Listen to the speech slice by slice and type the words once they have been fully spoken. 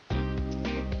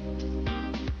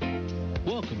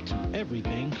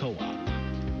Everything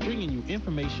Co-op, bringing you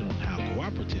information on how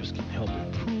cooperatives can help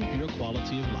improve your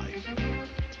quality of life.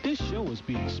 This show is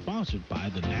being sponsored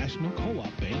by the National Co-op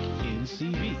Bank,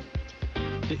 NCB.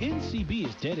 The NCB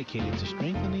is dedicated to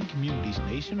strengthening communities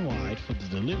nationwide for the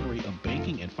delivery of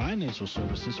banking and financial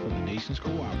services for the nation's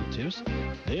cooperatives,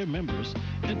 their members,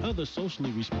 and other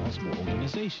socially responsible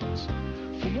organizations.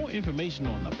 For more information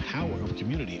on the power of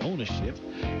community ownership,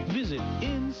 visit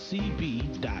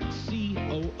ncb.coop.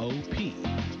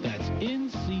 That's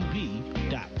ncb.coop.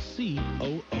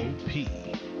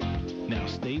 Now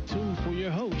stay tuned for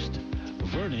your host,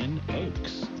 Vernon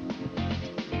Oakes.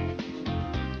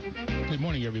 Good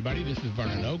morning, everybody. This is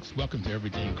Vernon Oakes. Welcome to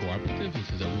Everything Cooperative. This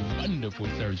is a wonderful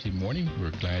Thursday morning.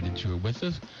 We're glad that you're with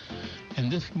us.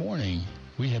 And this morning,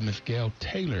 we have Miss Gail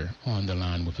Taylor on the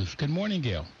line with us. Good morning,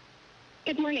 Gail.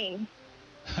 Good morning.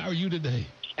 How are you today?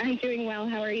 I'm doing well.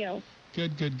 How are you?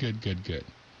 Good.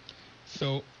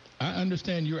 So I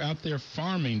understand you're out there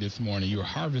farming this morning. You're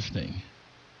harvesting.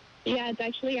 Yeah, it's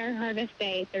actually our harvest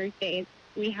day, Thursdays.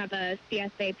 We have a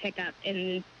CSA pickup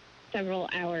in several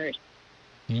hours.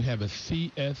 You have a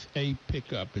CSA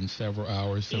pickup in several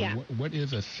hours. So yeah. What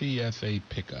is a CSA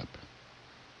pickup?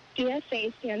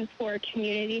 CSA stands for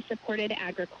Community Supported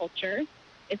Agriculture.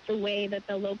 It's a way that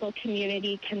the local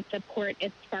community can support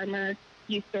its farmer.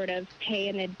 You sort of pay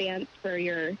in advance for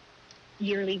your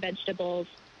yearly vegetables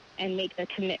and make the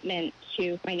commitment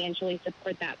to financially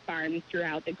support that farm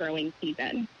throughout the growing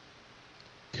season.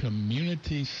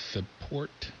 Community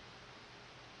Support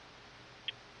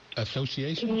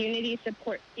Association? Community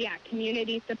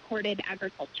Supported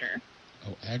Agriculture.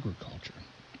 Oh, agriculture.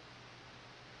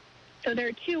 So there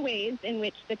are two ways in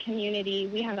which the community,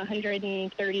 we have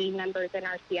 130 members in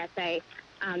our CSA.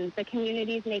 The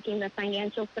community is making the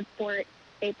financial support.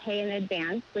 They pay in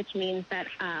advance, which means that,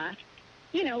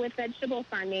 with vegetable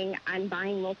farming, I'm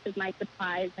buying most of my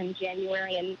supplies in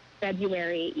January and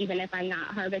February, even if I'm not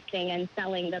harvesting and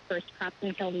selling the first crops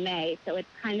until May. So it's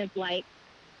kind of like,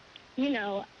 in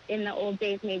the old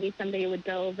days, maybe somebody would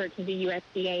go over to the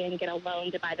USDA and get a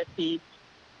loan to buy the seeds.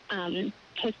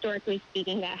 Historically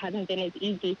speaking, that hasn't been as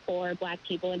easy for Black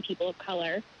people and people of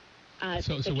color.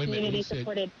 So wait a minute.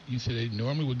 You said they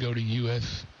normally would go to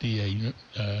USDA,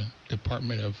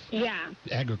 Department of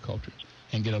Agriculture,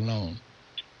 and get a loan.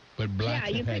 But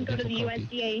Blacks have had difficulty. Yeah, you could go to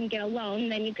the USDA and get a loan,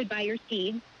 then you could buy your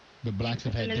seeds. But Blacks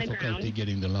have had difficulty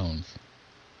getting the loans.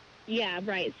 Yeah,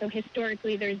 right. So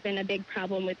historically, there's been a big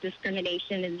problem with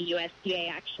discrimination in the USDA.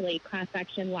 Actually, class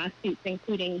action lawsuits,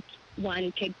 including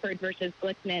one, Pigford versus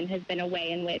Glickman, has been a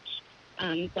way in which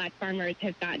Black farmers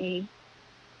have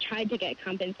tried to get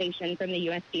compensation from the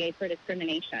USDA for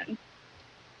discrimination.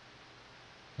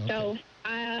 Okay. So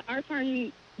our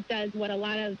farm does what a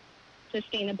lot of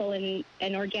sustainable and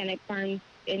organic farms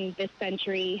in this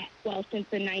century, since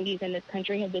the 90s in this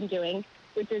country have been doing,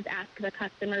 which is ask the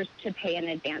customers to pay in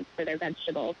advance for their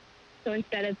vegetables. So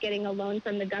instead of getting a loan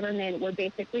from the government, we're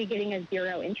basically getting a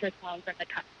zero interest loan from the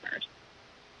customers.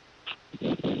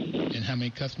 And how many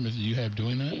customers do you have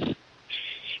doing that?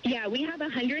 Yeah, we have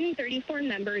 134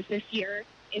 members this year.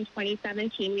 In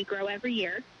 2017, we grow every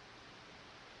year.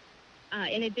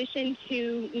 In addition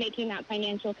to making that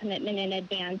financial commitment in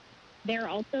advance, they're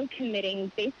also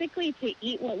committing basically to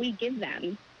eat what we give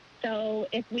them. So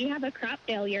if we have a crop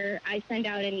failure, I send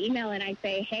out an email and I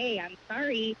say, hey, I'm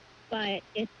sorry, but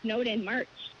it snowed in March.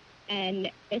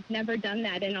 And it's never done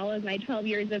that in all of my 12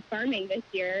 years of farming this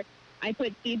year. I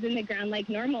put seeds in the ground like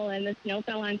normal and the snow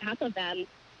fell on top of them.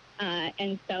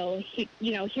 And so,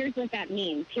 here's what that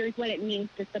means. Here's what it means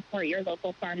to support your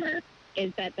local farmer,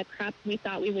 is that the crops we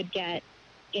thought we would get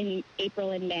in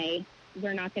April and May,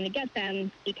 we're not going to get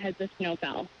them because the snow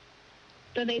fell.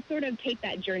 So they sort of take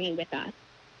that journey with us.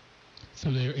 So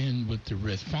they're in with the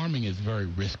risk. Farming is very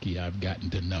risky, I've gotten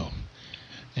to know.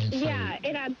 And so yeah,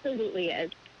 it absolutely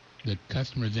is. The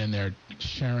customers in there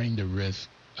sharing the risk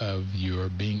of your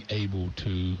being able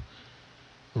to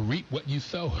reap what you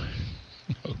sow.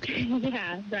 Okay.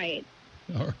 Yeah, right.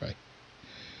 All right.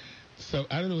 So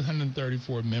out of the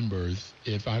 134 members,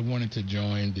 if I wanted to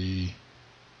join the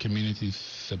Community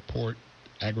Support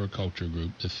Agriculture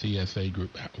Group, the CSA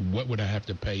group, what would I have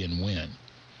to pay and when?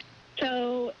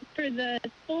 So for the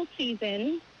full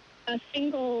season, a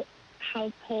single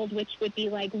household, which would be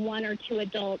like one or two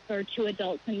adults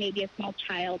and maybe a small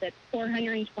child, it's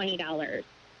 $420.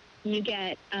 You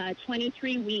get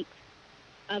 23 weeks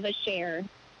of a share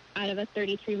out of a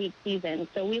 33-week season.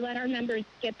 So we let our members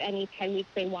skip any 10 weeks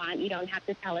they want. You don't have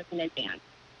to tell us in advance.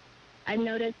 I've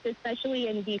noticed, especially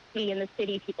in D.C., in the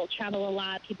city, people travel a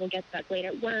lot. People get stuck late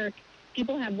at work.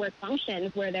 People have work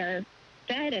functions where they're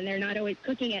fed and they're not always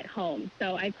cooking at home.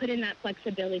 So I put in that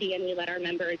flexibility, and we let our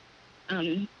members,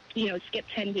 skip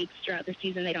 10 weeks throughout the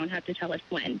season. They don't have to tell us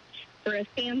when. For a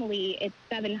family, it's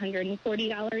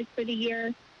 $740 for the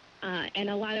year. And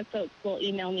a lot of folks will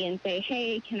email me and say,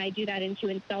 hey, can I do that in 2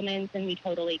 installments? And we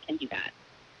totally can do that.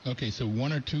 Okay, so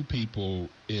 1 or 2 people,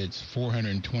 it's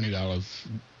 $420,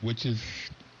 which is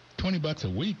 $20 a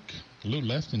week, a little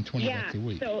less than $20 a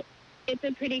week. Yeah, so it's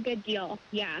a pretty good deal,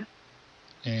 yeah.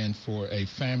 And for a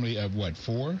family of,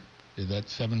 4? Is that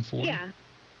 $740? Yeah.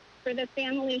 For the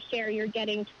family share, you're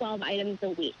getting 12 items a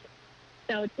week.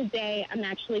 So today, I'm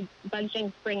actually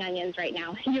bunching spring onions right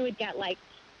now. You would get like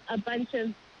a bunch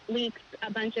of leeks,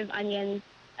 a bunch of onions,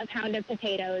 a pound of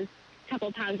potatoes, a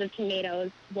couple pounds of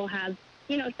tomatoes. We'll have,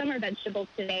 summer vegetables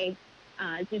today,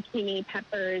 zucchini,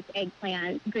 peppers,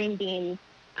 eggplant, green beans.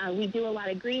 We do a lot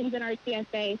of greens in our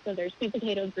CSA, so there's sweet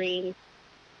potato greens.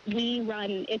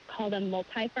 It's called a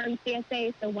multi-farm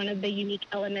CSA, so one of the unique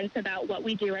elements about what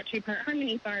we do at Tree Part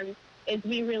Harmony Farm is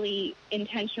we really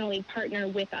intentionally partner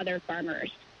with other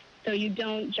farmers. So you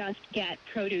don't just get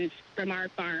produce from our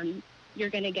farm. You're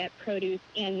going to get produce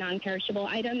and non-perishable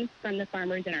items from the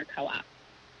farmers in our co-op.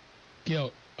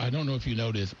 Gail, I don't know if you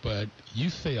know this, but you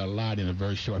say a lot in a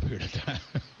very short period of time.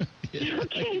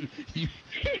 Okay.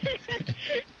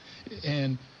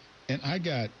 And I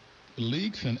got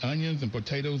leeks and onions and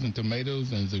potatoes and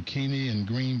tomatoes and zucchini and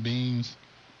green beans,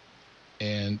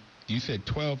 and you said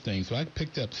 12 things, so I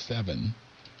picked up 7.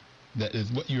 That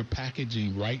is what you're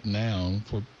packaging right now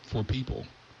for people.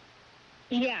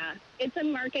 Yeah, it's a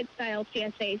market-style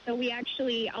CSA. So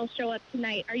I'll show up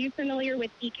tonight. Are you familiar with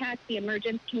ECAC, the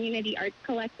Emergence Community Arts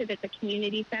Collective at the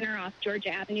community center off Georgia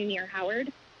Avenue near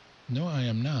Howard? No, I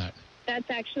am not. That's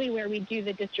actually where we do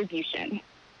the distribution.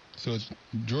 So it's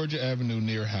Georgia Avenue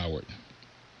near Howard.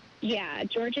 Yeah,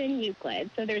 Georgia and Euclid.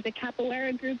 So there's a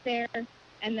capoeira group there,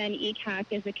 and then ECAC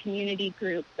is a community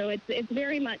group. So it's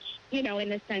very much, in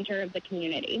the center of the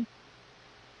community.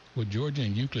 Well, Georgia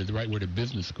and Euclid is right where the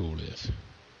business school is.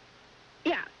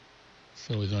 Yeah.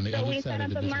 So it's on the other side of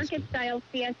the business school. So we set up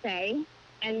a market-style CSA,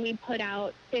 and we put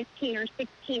out 15 or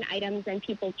 16 items, and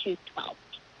people choose 12.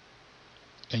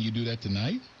 And you do that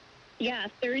tonight? Yeah,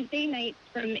 Thursday nights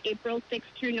from April 6th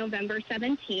through November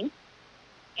 17th.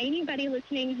 Anybody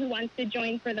listening who wants to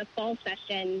join for the fall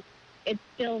session, it's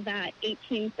still that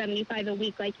 $18.75 a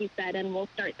week, like you said, and we'll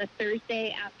start the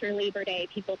Thursday after Labor Day.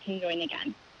 People can join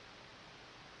again.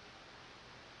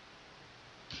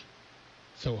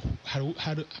 So how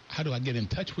do I get in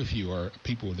touch with you or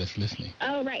people that's listening?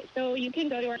 Oh, right. So you can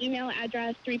go to our email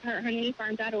address,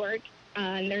 treepartharmonyfarm.org.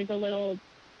 And there's a little,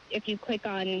 if you click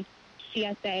on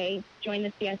CSA, join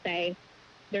the CSA,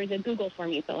 there's a Google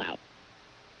form you fill out.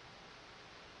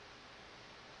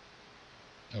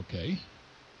 Okay.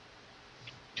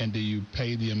 And do you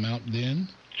pay the amount then?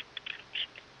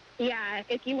 Yeah.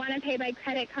 If you want to pay by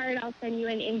credit card, I'll send you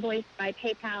an invoice by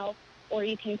PayPal, or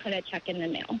you can put a check in the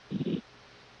mail.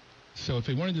 So if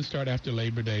we wanted to start after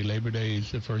Labor Day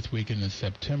is the first weekend in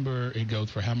September. It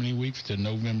goes for how many weeks to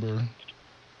November?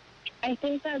 I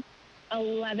think that's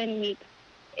 11 weeks.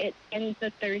 It ends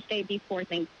the Thursday before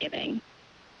Thanksgiving.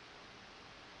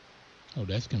 Oh,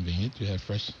 that's convenient. You have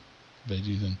fresh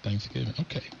veggies on Thanksgiving.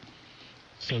 Okay.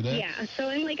 So that's... Yeah. So,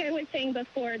 and like I was saying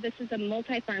before, this is a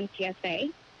multi-farm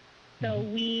CSA. So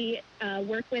we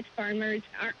work with farmers.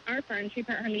 Our farm, Tree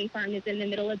Part Harmony Farm, is in the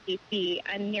middle of D.C.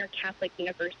 and near Catholic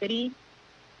University.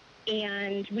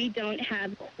 And we don't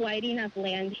have quite enough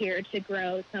land here to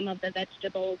grow some of the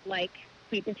vegetables like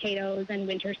sweet potatoes and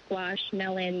winter squash,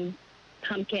 melons,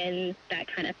 pumpkins, that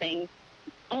kind of thing.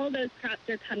 All those crops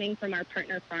are coming from our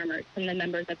partner farmers, from the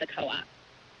members of the co-op.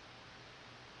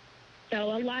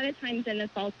 So a lot of times in the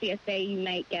fall CSA, you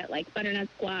might get like butternut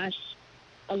squash,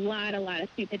 a lot of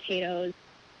sweet potatoes.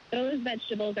 Those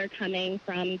vegetables are coming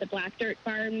from the Black Dirt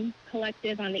Farm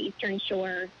Collective on the Eastern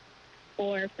Shore,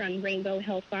 or from Rainbow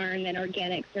Hill Farm, an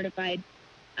organic certified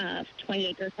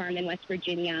 20-acre farm in West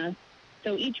Virginia.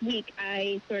 So each week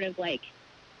I sort of like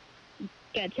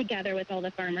get together with all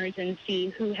the farmers and see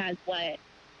who has what,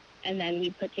 and then we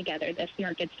put together this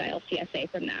market-style CSA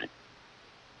from that.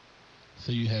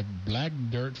 So you have Black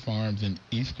Dirt Farms in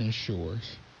Eastern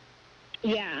Shores.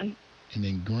 Yeah. And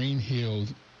then Green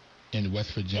Hills in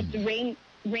West Virginia. It's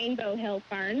Rainbow Hill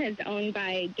Farm is owned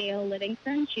by Gail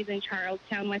Livingston. She's in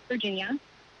Charlestown, West Virginia.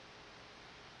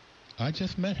 I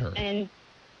just met her. And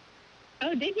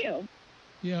oh, did you?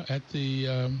 Yeah, at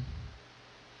the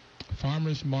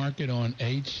farmers market on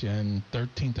H and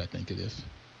 13th, I think it is.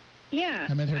 Yeah.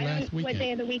 I met her last weekend. What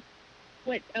day of the week?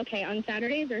 On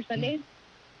Saturdays or Sundays?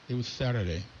 It was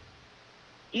Saturday.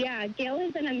 Yeah, Gail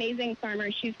is an amazing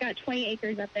farmer. She's got 20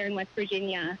 acres up there in West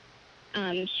Virginia.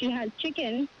 She has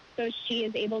chickens, so she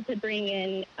is able to bring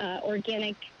in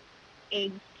organic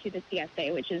eggs to the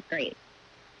CSA, which is great.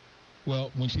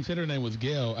 Well, when she said her name was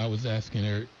Gail, I was asking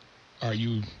her, are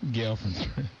you Gail from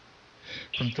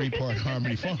Three Part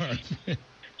Harmony Farms?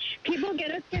 People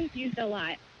get us confused a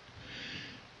lot.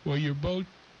 Well, you're both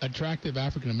attractive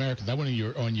African Americans. I went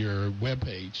on your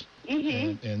webpage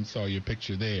and saw your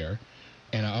picture there.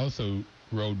 And I also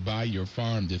rode by your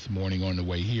farm this morning on the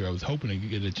way here. I was hoping to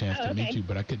get a chance to meet you,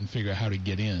 but I couldn't figure out how to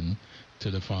get in to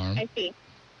the farm. I see.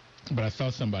 But I saw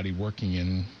somebody working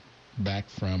in back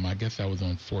from, I guess I was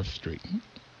on 4th Street.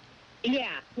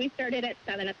 Yeah, we started at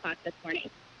 7 o'clock this morning.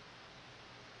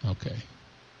 Okay.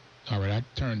 All right, I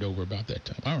turned over about that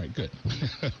time. All right, good.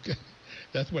 Okay.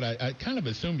 That's what I kind of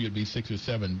assumed you'd be 6 or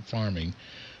 7 farming.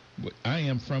 I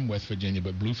am from West Virginia,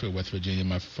 but Bluefield, West Virginia.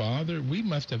 My father, we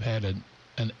must have had an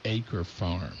acre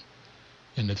farm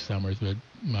in the summers, but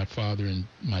my father and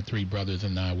my 3 brothers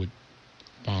and I would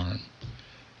farm.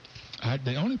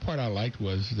 The only part I liked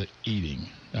was the eating.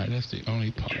 That's the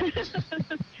only part.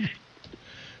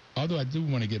 Although I do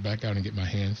want to get back out and get my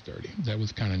hands dirty. That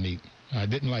was kind of neat. I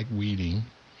didn't like weeding,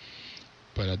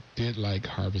 but I did like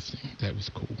harvesting. That was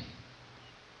cool.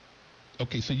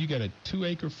 Okay, so you got a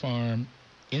 2-acre farm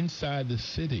inside the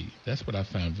city. That's what I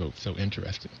found so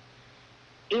interesting.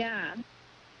 Yeah.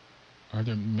 Are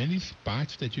there many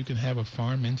spots that you can have a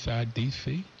farm inside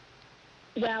D.C.?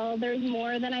 Well, there's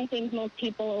more than I think most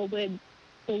people would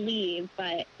believe,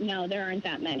 but no, there aren't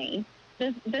that many.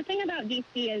 The thing about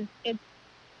D.C. is it's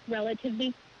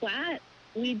relatively flat.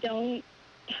 We don't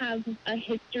have a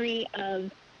history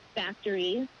of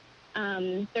factories.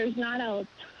 There's not a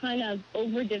ton of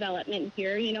overdevelopment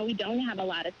here. You know, we don't have a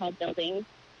lot of tall buildings.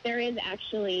 There is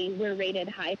actually, we're rated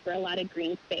high for a lot of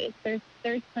green space.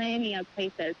 There's plenty of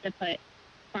places to put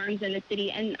farms in the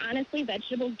city, and honestly,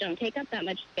 vegetables don't take up that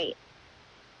much space.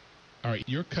 All right,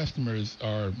 your customers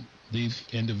are these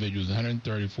individuals,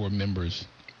 134 members,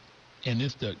 and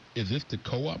is this the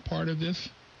co-op part of this?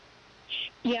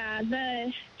 Yeah,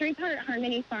 the Three Part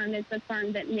Harmony Farm is the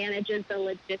farm that manages the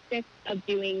logistics of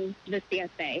doing the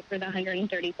CSA for the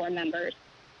 134 members.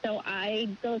 So I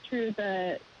go through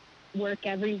the work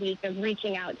every week of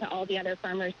reaching out to all the other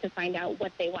farmers to find out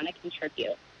what they want to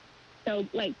contribute. So,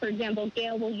 like, for example,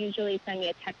 Gail will usually send me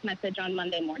a text message on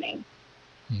Monday morning.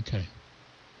 Okay.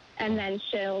 And then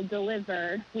she'll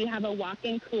deliver. We have a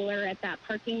walk-in cooler at that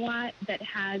parking lot that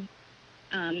has,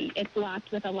 it's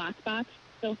locked with a lockbox,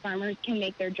 so farmers can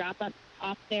make their drop-ups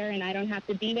off there, and I don't have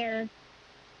to be there.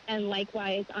 And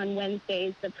likewise, on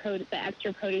Wednesdays, the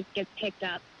extra produce gets picked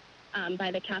up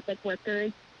by the Catholic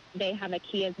workers. They have a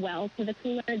key as well to the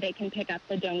cooler. They can pick up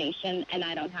the donation, and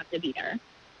I don't have to be there.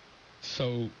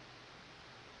 So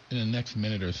in the next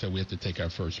minute or so, we have to take our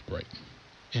first break.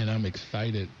 And I'm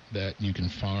excited that you can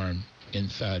farm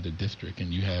inside the district,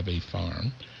 and you have a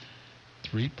farm,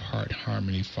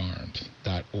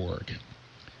 threepartharmonyfarms.org.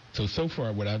 So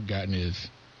far what I've gotten is,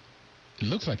 it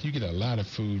looks like you get a lot of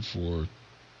food for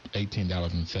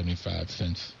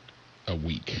 $18.75 a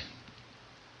week.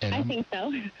 And I think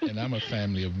so. And I'm a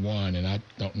family of 1, and I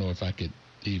don't know if I could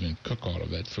even cook all of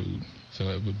that food. So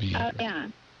it would be... yeah.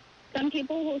 Some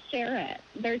people will share it.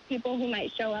 There's people who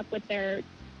might show up with their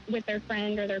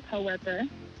friend or their coworker.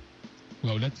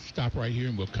 Well, let's stop right here,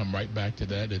 and we'll come right back to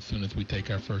that as soon as we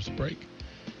take our first break.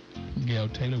 Gail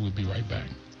Taylor will be right back.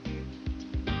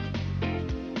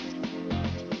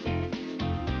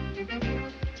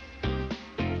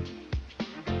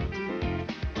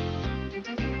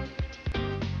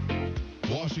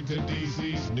 Washington,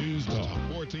 D.C.'s News Talk,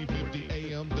 1450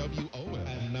 AM WOL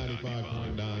and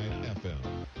 95.9 FM.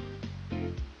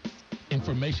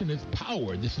 Information is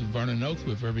power. This is Vernon Oakes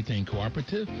with Everything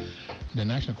Cooperative. The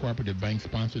National Cooperative Bank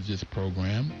sponsors this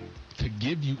program to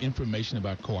give you information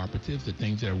about cooperatives, the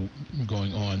things that are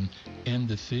going on in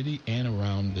the city and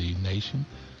around the nation,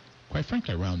 quite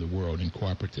frankly, around the world in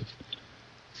cooperatives,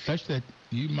 such that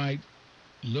you might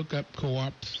look up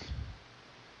co-ops.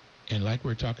 And like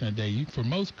we're talking today, for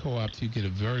most co-ops, you get a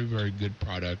very, very good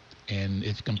product, and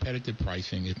it's competitive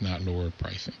pricing, if not lower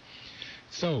pricing.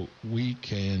 So we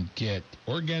can get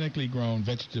organically grown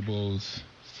vegetables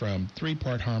from Three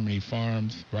Part Harmony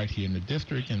Farms right here in the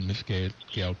district, and Ms.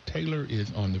 Gail Taylor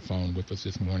is on the phone with us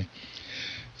this morning.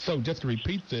 So just to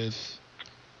repeat this,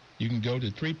 you can go to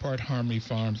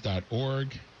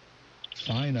threepartharmonyfarms.org,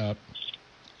 sign up,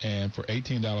 and for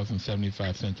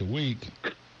 $18.75 a week,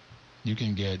 you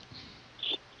can get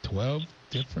 12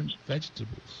 different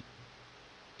vegetables.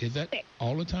 Is that 6.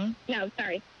 all the time? No,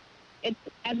 sorry. It's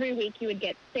every week you would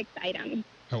get 6 items.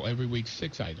 Oh, every week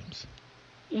 6 items.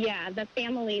 Yeah, the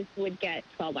families would get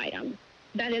 12 items.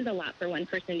 That is a lot for one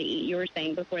person to eat. You were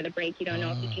saying before the break you don't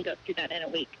know if you can go through that in a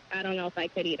week. I don't know if I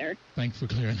could either. Thanks for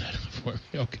clearing that up for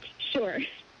me. Okay. Sure.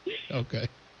 Okay.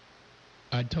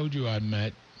 I told you I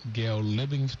met Gail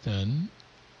Livingston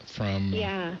from,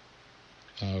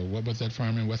 what was that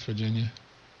farm in West Virginia?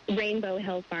 Rainbow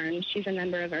Hill Farm. She's a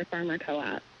member of our farmer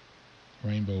co-op.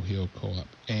 Rainbow Hill Co-op.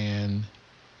 And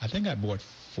I think I bought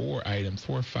 4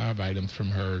 or 5 items from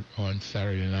her on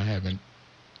Saturday, and I haven't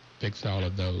fixed all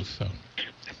of those, so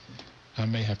I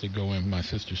may have to go in with my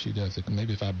sister. She does it.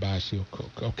 Maybe if I buy, she'll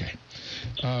cook. Okay.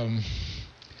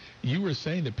 You were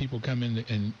saying that people come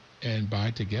in and buy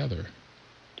together.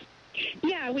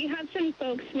 Yeah, we have some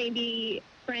folks, maybe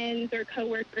friends or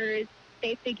coworkers,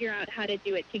 they figure out how to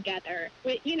do it together.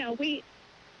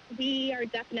 We are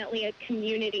definitely a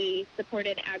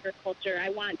community-supported agriculture. I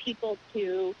want people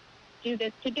to do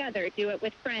this together, do it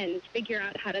with friends, figure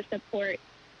out how to support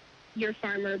your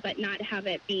farmer but not have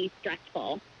it be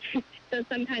stressful. So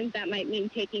sometimes that might mean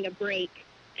taking a break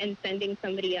and sending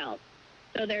somebody else.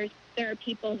 So there are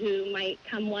people who might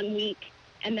come one week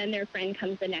and then their friend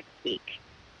comes the next week.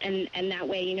 And that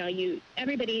way,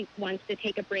 everybody wants to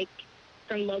take a break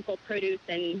from local produce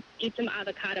and eat some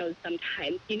avocados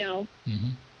sometimes, Mm-hmm.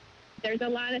 There's a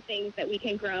lot of things that we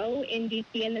can grow in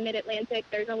D.C. and the Mid-Atlantic.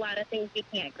 There's a lot of things we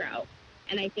can't grow.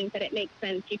 And I think that it makes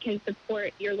sense. You can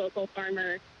support your local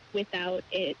farmer without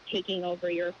it taking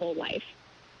over your whole life.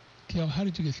 Gail, how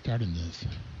did you get started in this?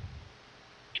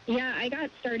 Yeah, I got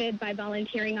started by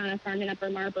volunteering on a farm in Upper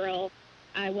Marlboro.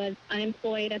 I was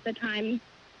unemployed at the time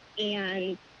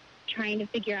and trying to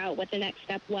figure out what the next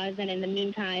step was. And in the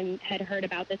meantime, had heard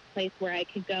about this place where I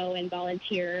could go and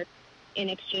volunteer in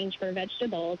exchange for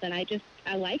vegetables. And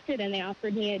I liked it, and they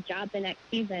offered me a job the next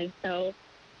season. So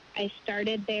I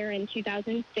started there in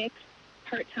 2006,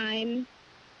 part-time,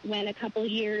 went a couple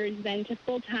years, then to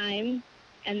full-time,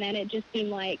 and then it just seemed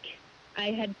like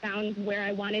I had found where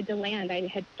I wanted to land. I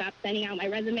had stopped sending out my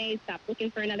resume, stopped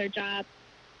looking for another job,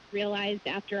 realized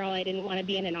after all I didn't want to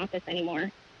be in an office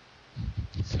anymore.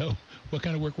 So what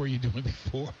kind of work were you doing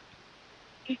before?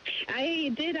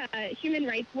 I did human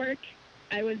rights work.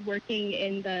 I was working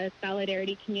in the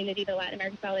Solidarity community, the Latin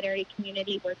American Solidarity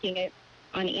community, working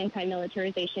on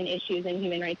anti-militarization issues and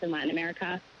human rights in Latin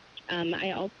America.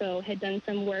 I also had done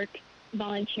some work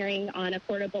volunteering on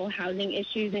affordable housing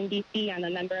issues in D.C. I'm a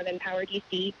member of Empower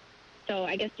D.C., so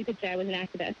I guess you could say I was an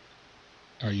activist.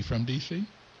 Are you from D.C.?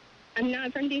 I'm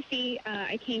not from D.C.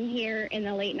 I came here in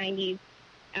the late 90s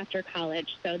after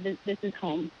college, so this is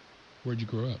home. Where'd you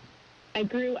grow up? I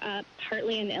grew up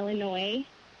partly in Illinois,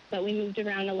 but we moved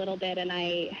around a little bit, and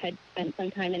I had spent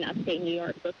some time in upstate New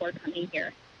York before coming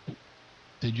here.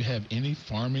 Did you have any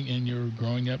farming in your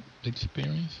growing up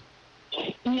experience?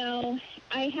 No,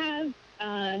 I have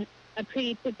a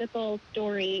pretty typical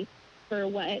story for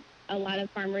what a lot of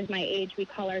farmers my age, we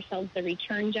call ourselves the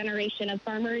return generation of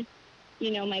farmers.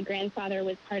 My grandfather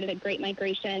was part of the Great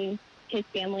Migration. His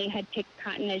family had picked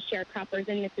cotton as sharecroppers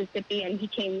in Mississippi, and he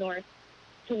came north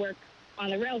to work on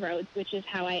the railroads, which is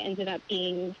how I ended up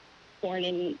being born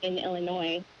in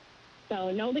Illinois.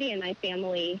 So nobody in my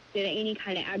family did any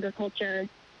kind of agriculture.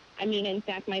 I mean, in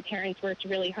fact, my parents worked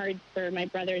really hard for my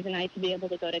brothers and I to be able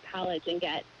to go to college and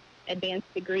get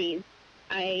advanced degrees.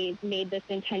 I made this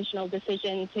intentional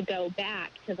decision to go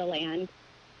back to the land,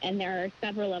 and there are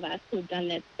several of us who've done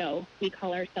this, so we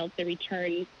call ourselves the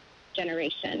return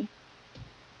generation.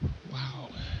 Wow.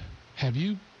 Have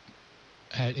you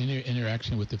had any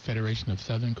interaction with the Federation of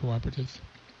Southern Cooperatives?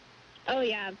 Oh,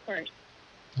 yeah, of course.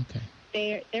 Okay.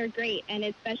 They're great, and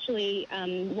especially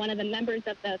one of the members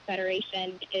of the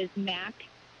Federation is MAC,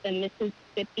 the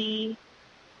Mississippi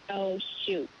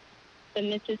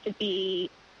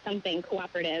something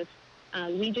cooperative.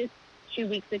 We just 2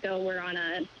 weeks ago were on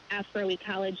a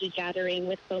agroecology gathering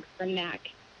with folks from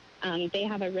MAC. They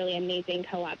have a really amazing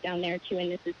co-op down there too in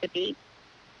Mississippi.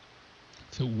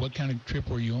 So what kind of trip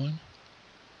were you on?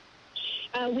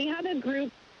 We have a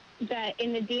group that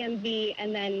in the DMV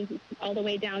and then all the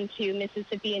way down to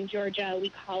Mississippi and Georgia, we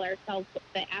call ourselves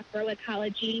the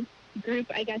agroecology group,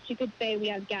 I guess you could say. We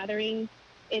have gatherings.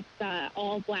 It's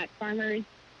all black farmers,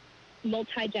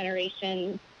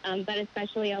 multi-generation, but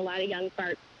especially a lot of young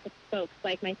folks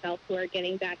like myself who are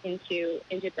getting back into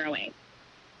growing.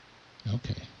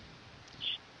 Okay.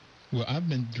 Well, I've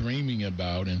been dreaming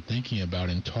about and thinking about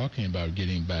and talking about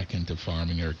getting back into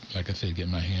farming, or like I said,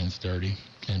 getting my hands dirty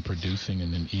and producing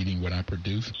and then eating what I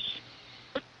produce.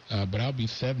 But I'll be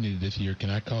 70 this year. Can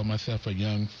I call myself a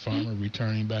young farmer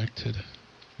returning back to the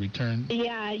return?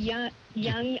 Yeah,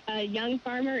 young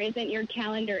farmer isn't your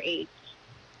calendar age.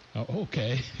 Oh,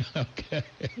 okay. Okay.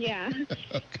 Yeah.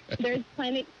 Okay. There's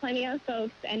plenty of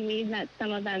folks, and we've met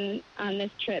some of them on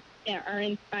this trip that are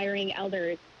inspiring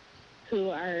elders who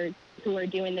are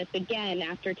doing this again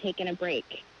after taking a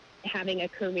break, having a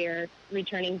career,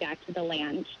 returning back to the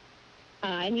land.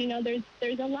 And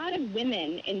there's a lot of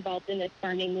women involved in this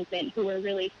farming movement who are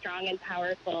really strong and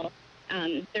powerful.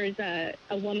 There's a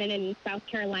woman in South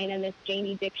Carolina, Miss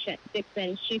Jamie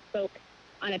Dixon. She spoke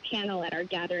on a panel at our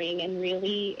gathering and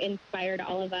really inspired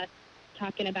all of us,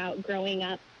 talking about growing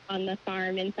up on the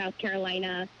farm in South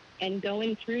Carolina and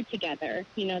going through together.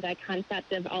 That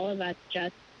concept of all of us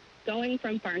just going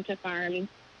from farm to farm,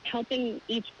 helping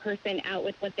each person out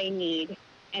with what they need,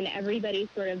 and everybody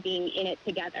sort of being in it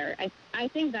together. I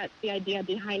think that's the idea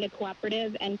behind a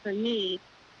cooperative. And for me,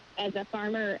 as a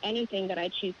farmer, anything that I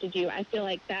choose to do, I feel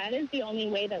like that is the only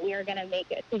way that we are going to make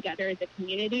it together as a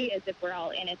community, is if we're all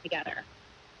in it together.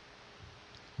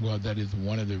 Well, that is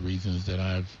one of the reasons that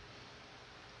I've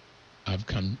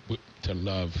come to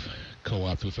love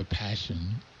co-ops with a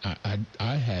passion.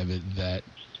 I have it that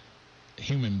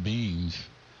human beings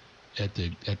at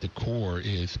the core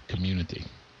is community.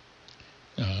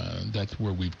 That's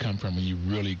where we've come from. When you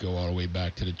really go all the way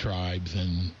back to the tribes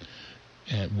and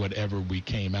whatever we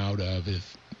came out of,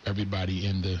 is everybody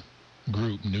in the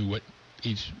group knew what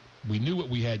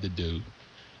we had to do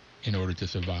in order to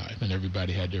survive, and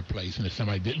everybody had their place. And if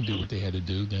somebody didn't do what they had to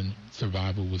do, then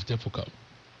survival was difficult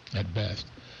at best.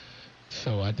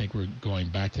 So I think we're going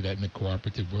back to that in the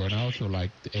cooperative world. I also like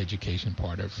the education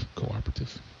part of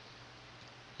cooperatives.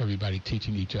 Everybody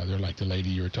teaching each other, like the lady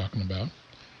you were talking about.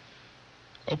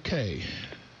 Okay,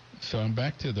 so I'm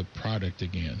back to the product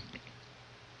again.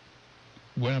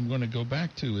 What I'm going to go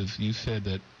back to is, you said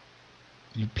that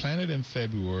you planted in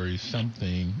February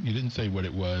something. You didn't say what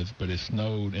it was, but it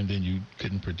snowed, and then you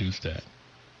couldn't produce that.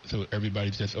 So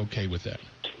everybody's just okay with that,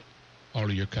 all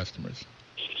of your customers.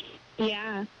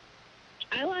 Yeah.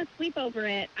 I lost sleep over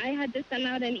it. I had to send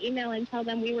out an email and tell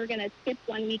them we were going to skip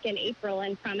 1 week in April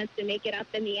and promise to make it up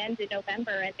in the end of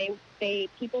November. And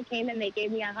people came and they gave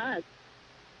me a hug.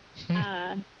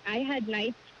 I had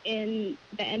nights in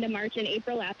the end of March and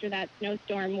April after that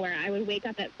snowstorm where I would wake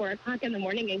up at 4 o'clock in the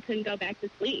morning and couldn't go back to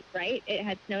sleep, right? It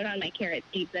had snowed on my carrot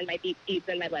seeds and my beet seeds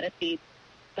and my lettuce seeds.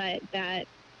 But that's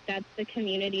the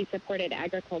community-supported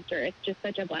agriculture. It's just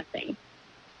such a blessing.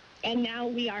 And now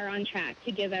we are on track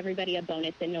to give everybody a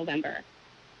bonus in November.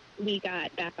 We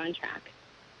got back on track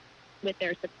with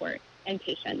their support and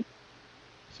patience.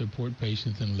 Support,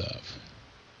 patience, and love.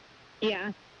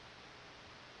 Yeah.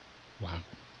 Wow.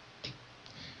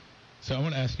 So I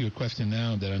want to ask you a question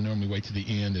now that I normally wait to the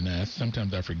end and ask.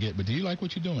 Sometimes I forget, but do you like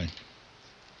what you're doing?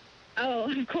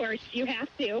 Oh, of course. You have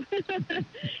to.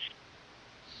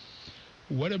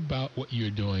 What about what you're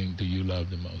doing do you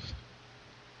love the most?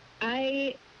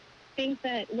 I think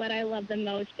that what I love the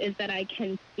most is that I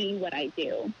can see what I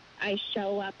do. I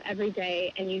show up every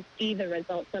day and you see the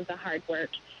results of the hard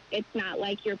work. It's not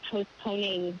like you're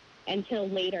postponing until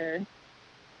later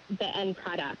the end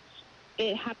product.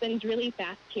 It happens really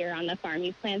fast here on the farm.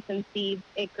 You plant some seeds,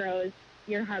 it grows,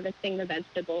 you're harvesting the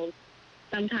vegetables,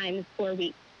 sometimes 4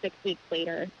 weeks, 6 weeks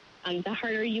later. The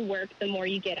harder you work, the more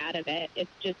you get out of it.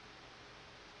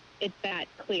 It's that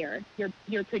clear.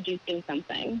 You're producing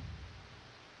something.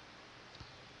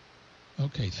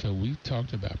 Okay, so we've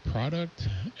talked about product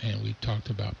and we've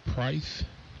talked about price.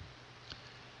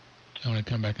 I want to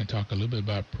come back and talk a little bit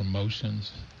about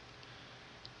promotions.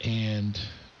 And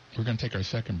we're going to take our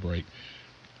second break.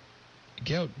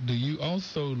 Gail, do you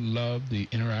also love the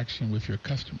interaction with your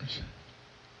customers?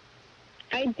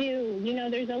 I do.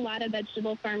 There's a lot of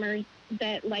vegetable farmers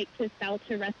that like to sell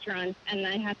to restaurants, and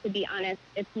I have to be honest,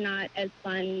 it's not as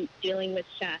fun dealing with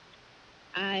chefs.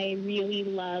 I really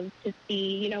love to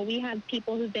see, we have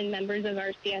people who've been members of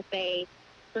our CSA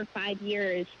for 5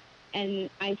 years, and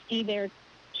I see their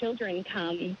children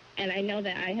come, and I know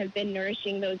that I have been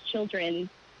nourishing those children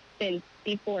since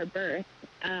before birth.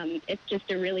 It's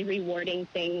just a really rewarding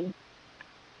thing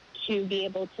to be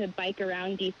able to bike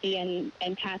around DC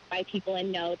and pass by people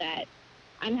and know that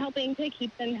I'm helping to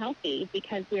keep them healthy,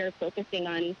 because we are focusing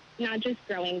on not just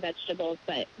growing vegetables,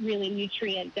 but really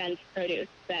nutrient-dense produce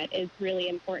that is really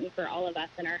important for all of us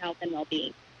in our health and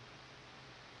well-being.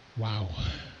 Wow.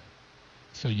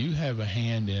 So you have a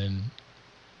hand in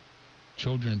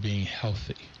children being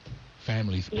healthy,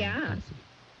 families being healthy.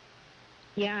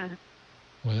 Yeah.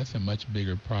 Well, that's a much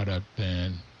bigger product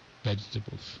than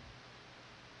vegetables.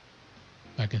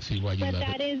 I can see why you love it. But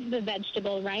that is the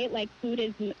vegetable, right? Like food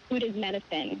is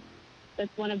medicine.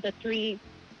 That's one of the three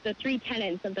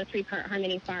tenets of the Three-Part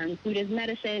Harmony Farm. Food is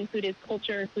medicine, food is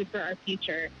culture, food for our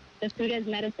future. the food as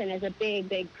medicine is a big,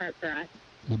 big part for us.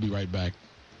 We'll be right back.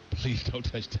 Please don't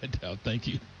touch that dial. Thank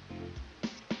you.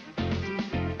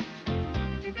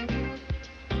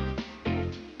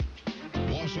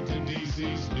 Washington,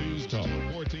 D.C.'s News Talk,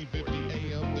 1450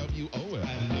 AM WOF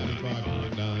and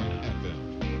 95.9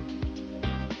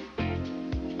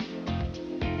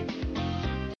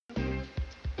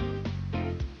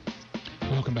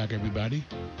 FM. Welcome back, everybody.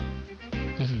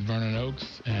 This is Vernon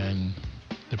Oakes, and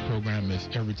the program is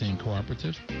Everything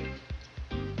Cooperative.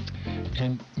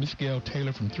 And Miss Gail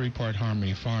Taylor from Three Part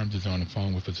Harmony Farms is on the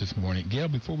phone with us this morning. Gail,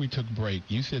 before we took a break,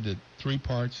 you said that 3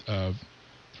 parts of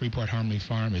Three Part Harmony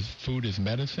Farm is food as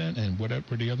medicine, and what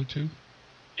were the other 2?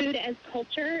 Food as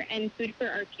culture and food for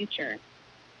our future.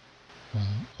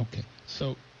 Okay.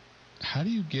 So how do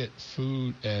you get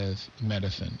food as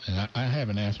medicine? And I have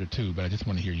an answer too, but I just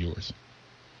want to hear yours.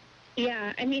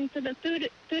 Yeah, I mean, so the food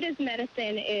as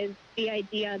medicine is the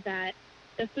idea that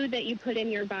the food that you put in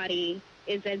your body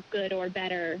is as good or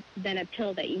better than a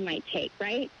pill that you might take,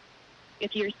 right?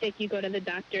 If you're sick, you go to the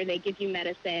doctor, they give you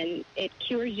medicine, it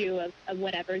cures you of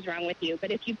whatever's wrong with you.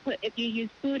 But if you use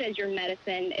food as your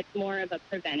medicine, it's more of a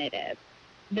preventative.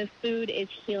 The food is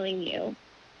healing you.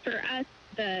 For us,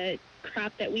 the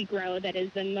crop that we grow that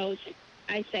is the most,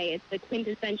 I say, it's the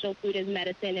quintessential food as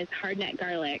medicine is hardneck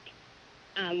garlic,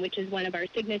 which is one of our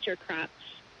signature crops.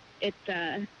 It's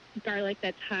garlic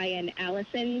that's high in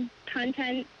allicin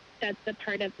content. That's the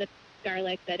part of the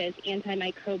garlic that is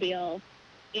antimicrobial,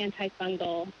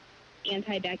 antifungal,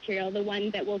 antibacterial, the one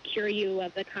that will cure you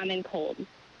of the common cold.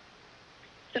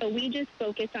 So we just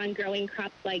focus on growing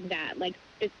crops like that, like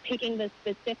picking the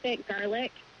specific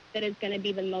garlic that is going to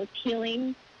be the most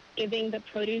healing, giving the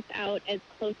produce out as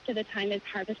close to the time of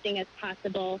harvesting as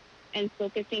possible, and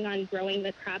focusing on growing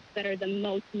the crops that are the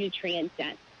most nutrient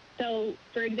dense. So,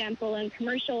 for example, on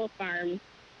commercial farms,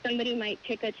 somebody might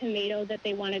pick a tomato that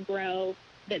they want to grow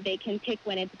that they can pick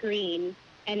when it's green,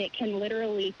 and it can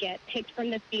literally get picked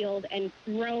from the field and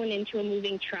thrown into a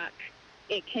moving truck.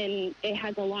 It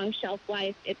has a long shelf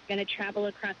life. It's going to travel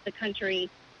across the country.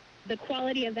 The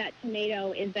quality of that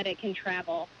tomato is that it can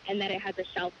travel and that it has a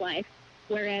shelf life,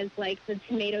 whereas like the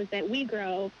tomatoes that we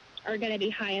grow are going to be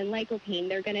high in lycopene.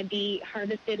 They're going to be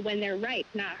harvested when they're ripe,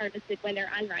 not harvested when they're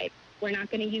unripe. We're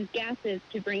not going to use gases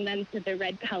to bring them to the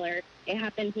red color. It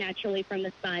happens naturally from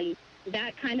the sun.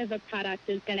 That kind of a product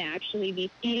is going to actually be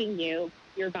feeding you,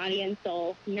 your body and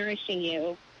soul, nourishing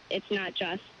you. It's not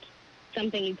just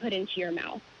something you put into your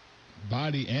mouth.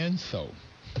 Body and soul.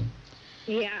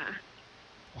 Yeah.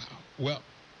 Wow. Well,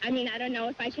 I mean, I don't know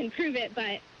if I can prove it,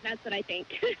 but that's what I think.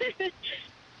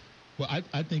 Well,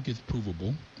 I think it's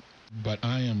provable, but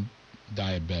I am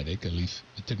diabetic. At least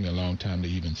it took me a long time to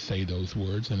even say those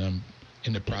words, and I'm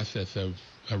in the process of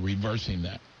reversing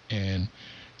that. And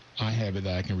I have it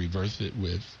that I can reverse it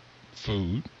with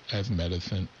food as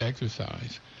medicine,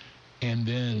 exercise. And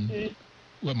then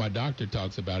what my doctor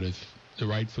talks about is the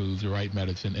right foods, the right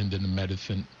medicine, and then the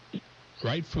medicine,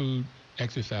 right food,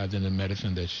 exercise, and the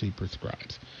medicine that she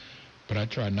prescribes. But I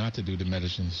try not to do the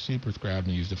medicine she prescribed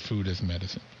and use the food as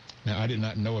medicine. Now, I did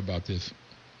not know about this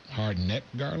hard neck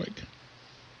garlic.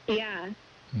 Yeah.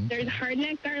 Okay. There's hard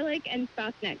neck garlic and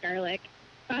soft neck garlic.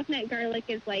 Soft neck garlic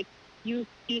is like, you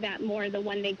see that more, the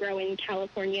one they grow in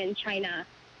California and China.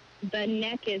 The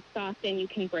neck is soft and you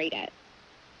can grate it.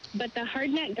 But the hard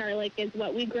neck garlic is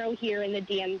what we grow here in the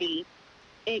DMV.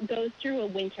 It goes through a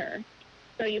winter.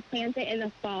 So you plant it in the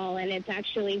fall, and it's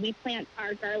actually, we plant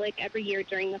our garlic every year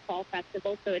during the fall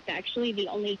festival, so it's actually the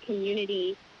only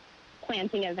community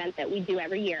planting event that we do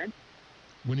every year.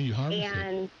 When do you harvest it?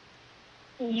 And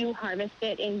you harvest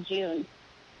it in June.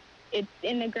 It's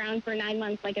in the ground for 9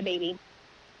 months like a baby.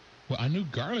 Well, I knew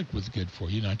garlic was good for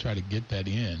you, and I try to get that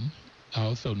in. I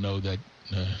also know that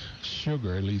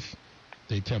sugar, at least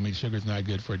they tell me sugar's not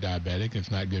good for a diabetic.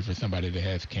 It's not good for somebody that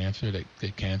has cancer,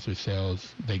 that cancer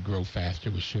cells, they grow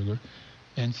faster with sugar.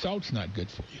 And salt's not good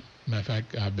for you. Matter of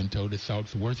fact, I've been told that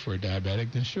salt's worse for a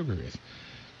diabetic than sugar is.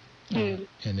 And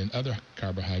then other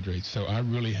carbohydrates. So I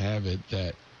really have it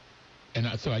that,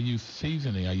 so I use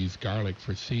seasoning. I use garlic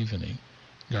for seasoning,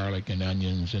 garlic and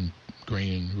onions and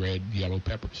green, red, yellow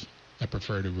peppers. I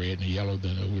prefer the red and the yellow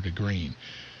than over the green.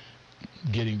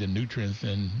 Getting the nutrients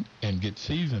in and get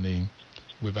seasoning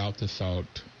without the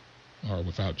salt or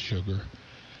without sugar.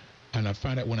 And I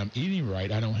find out when I'm eating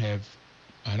right, I don't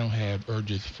have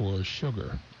urges for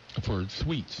sugar, for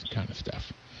sweets kind of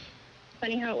stuff.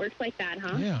 Funny how it works like that,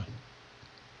 huh? Yeah.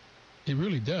 It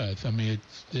really does. I mean,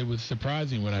 it was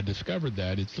surprising when I discovered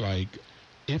that. It's like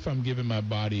if I'm giving my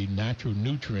body natural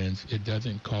nutrients, it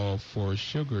doesn't call for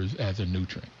sugars as a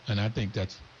nutrient. And I think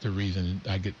that's the reason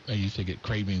I used to get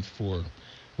cravings for,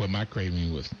 well, my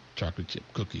craving was chocolate chip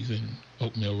cookies and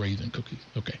oatmeal raisin cookies.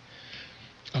 Okay.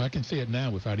 I can say it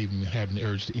now without even having the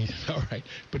urge to eat it. All right.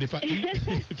 But if I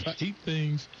eat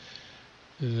things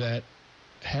that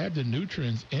have the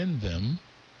nutrients in them,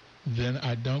 then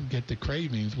I don't get the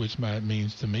cravings, which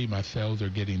means to me my cells are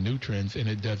getting nutrients, and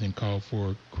it doesn't call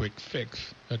for a quick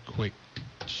fix, a quick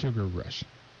sugar rush.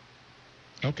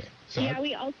 Okay. So yeah,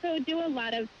 we also do a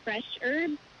lot of fresh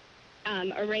herbs,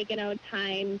 oregano,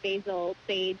 thyme, basil,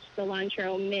 sage,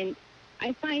 cilantro, mint.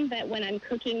 I find that when I'm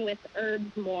cooking with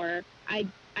herbs more, I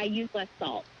use less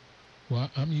salt. Well,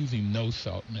 I'm using no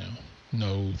salt now.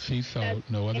 No sea salt,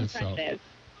 no other salt.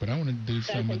 But I want to do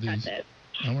some of these.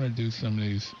 I want to do some of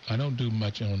these. I don't do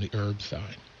much on the herb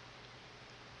side.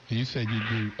 You said you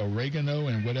do oregano,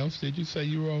 and what else did you say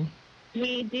you were on?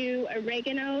 We do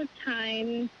oregano,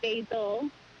 thyme, basil,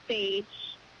 sage,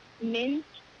 mint,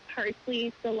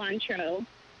 parsley, cilantro.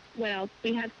 What else?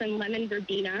 We have some lemon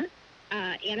verbena,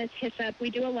 anise hyssop. We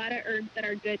do a lot of herbs that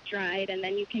are good dried, and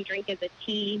then you can drink as a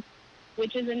tea,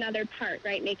 which is another part,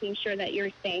 right? Making sure that you're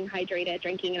staying hydrated,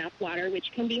 drinking enough water,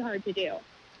 which can be hard to do.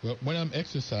 Well, when I'm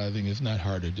exercising, it's not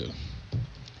hard to do.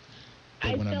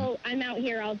 I'm out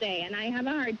here all day, and I have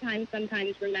a hard time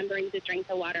sometimes remembering to drink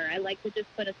the water. I like to just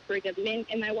put a sprig of mint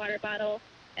in my water bottle,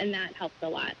 and that helps a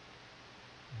lot.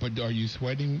 But are you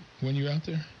sweating when you're out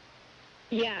there?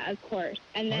 Yeah, of course.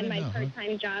 And then my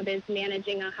part-time job is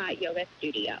managing a hot yoga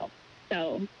studio.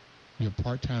 So your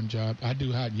part-time job? I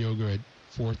do hot yoga at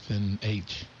 4th and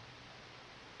H.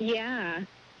 Yeah.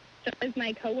 So is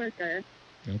my coworker.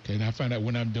 Okay, and I find out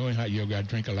when I'm doing hot yoga, I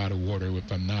drink a lot of water.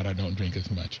 If I'm not, I don't drink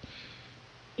as much.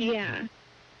 Yeah.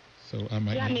 So I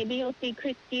might. Yeah, maybe you'll see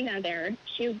Christina there.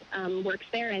 She works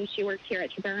there, and she works here at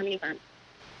Chippewa Harmony Farm.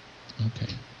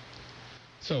 Okay.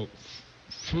 So,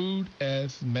 food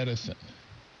as medicine.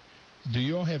 Do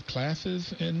you all have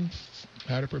classes in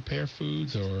how to prepare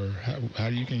foods, or how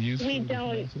you can use food? We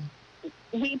don't.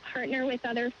 We partner with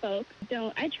other folks.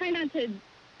 I try not to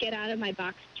get out of my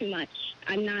box too much.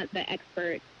 I'm not the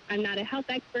expert. I'm not a health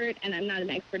expert, and I'm not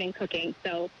an expert in cooking.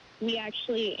 So we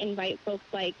actually invite folks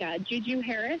like Juju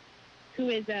Harris, who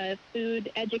is a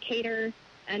food educator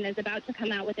and is about to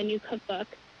come out with a new cookbook.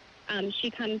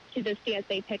 She comes to the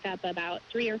CSA pickup about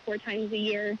 3 or 4 times a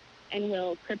year and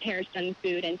will prepare some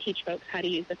food and teach folks how to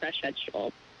use the fresh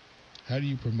vegetables. How do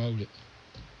you promote it?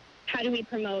 How do we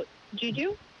promote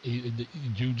Juju?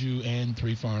 Juju and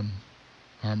 3 Farm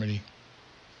Harmony.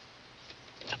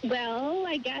 Well,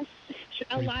 I guess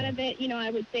a lot of it, I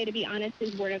would say, to be honest,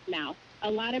 is word of mouth. A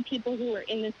lot of people who are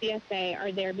in the CSA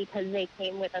are there because they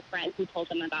came with a friend who told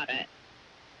them about it.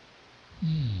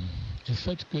 It's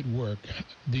such good work.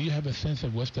 Do you have a sense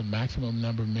of what's the maximum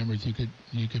number of members you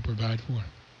could provide for?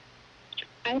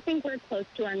 I think we're close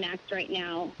to our max right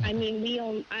now. Okay. I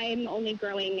mean, I'm only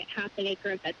growing half an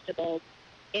acre of vegetables.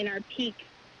 In our peak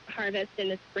harvest in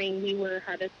the spring, we were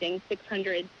harvesting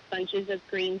 600 bunches of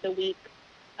greens a week,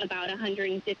 about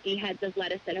 150 heads of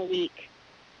lettuce in a week.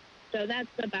 So that's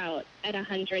about at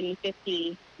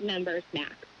 150 members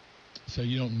max. So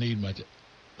you don't need much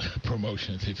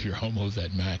promotions if you're almost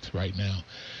at max right now.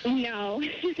 No,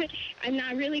 I'm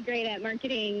not really great at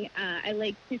marketing. I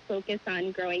like to focus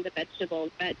on growing the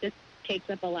vegetables. That just takes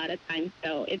up a lot of time.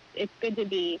 So it's good to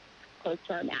be close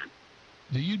to our max.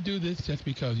 Do you do this just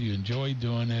because you enjoy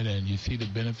doing it and you see the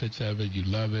benefits of it, you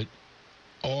love it,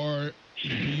 or do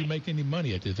you make any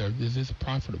money at this, or is this a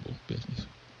profitable business?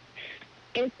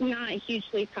 It's not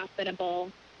hugely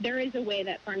profitable. There is a way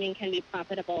that farming can be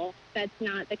profitable. That's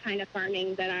not the kind of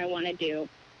farming that I want to do.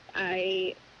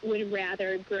 I would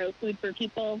rather grow food for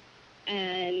people,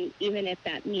 and even if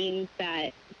that means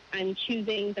that I'm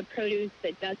choosing the produce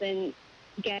that doesn't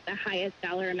get the highest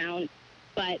dollar amount,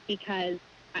 but because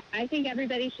I think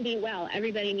everybody should eat well.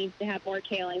 Everybody needs to have more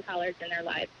kale and collards in their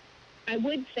lives. I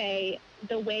would say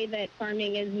the way that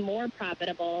farming is more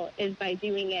profitable is by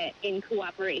doing it in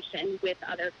cooperation with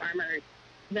other farmers.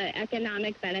 The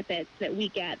economic benefits that we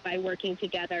get by working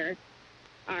together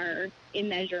are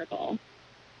immeasurable.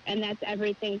 And that's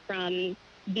everything from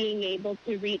being able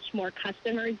to reach more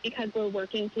customers because we're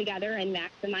working together and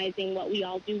maximizing what we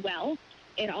all do well.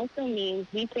 It also means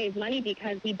we save money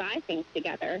because we buy things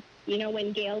together.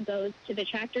 When Gail goes to the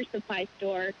Tractor Supply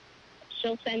store,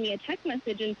 she'll send me a text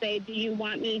message and say, do you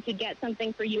want me to get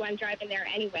something for you? I'm driving there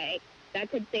anyway.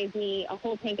 That could save me a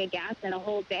whole tank of gas and a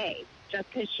whole day just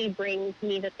because she brings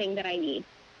me the thing that I need.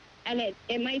 And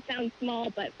it might sound small,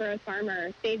 but for a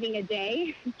farmer, saving a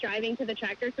day driving to the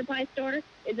Tractor Supply store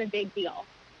is a big deal.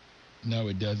 No,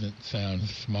 it doesn't sound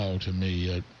small to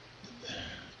me.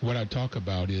 What I talk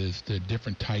about is the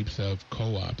different types of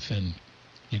co-ops, and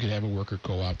you could have a worker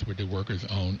co-op where the workers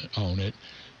own it.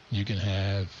 You can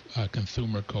have a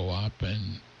consumer co-op,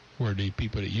 and where the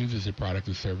people that uses the product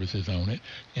or services own it,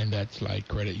 and that's like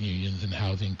credit unions and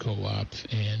housing co-ops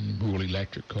and rural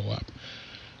electric co-op.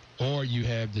 Or you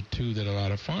have the two that a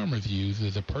lot of farmers use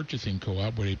as a purchasing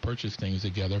co-op, where they purchase things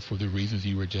together for the reasons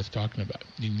you were just talking about.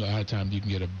 A lot of times you can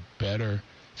get a better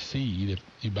seed if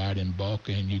you buy it in bulk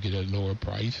and you get a lower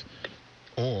price,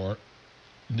 or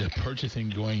the purchasing,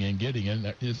 going and getting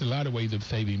it. There's a lot of ways of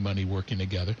saving money working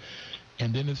together.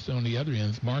 And then it's on the other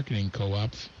end, marketing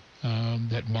co-ops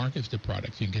that markets the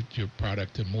products. You can get your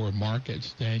product to more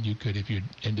markets than you could if you're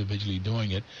individually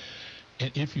doing it.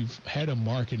 And if you've had a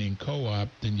marketing co-op,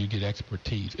 then you get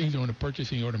expertise, either on the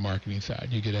purchasing or the marketing side.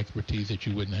 You get expertise that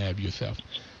you wouldn't have yourself.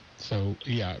 So,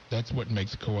 yeah, that's what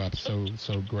makes co-ops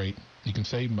so great. You can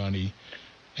save money,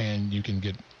 and you can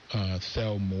get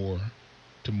sell more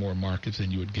to more markets than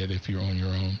you would get if you're on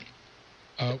your own.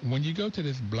 When you go to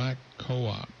this black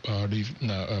co-op, these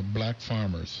black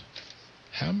farmers,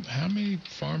 how many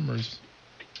farmers,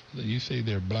 you say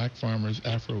they're black farmers,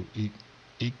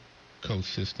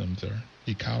 ecosystems or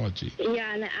ecology?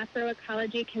 Yeah, in the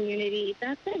Afroecology community,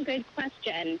 that's a good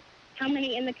question. How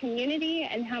many in the community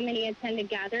and how many attend a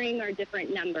gathering are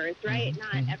different numbers, right?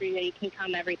 Not everybody can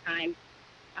come every time.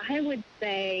 I would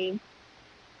say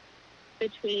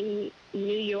between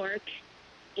New York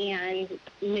and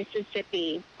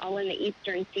Mississippi, all in the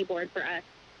eastern seaboard for us,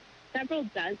 several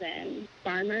dozen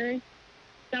farmers.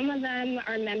 Some of them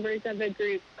are members of a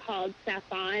group called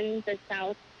SAFON, the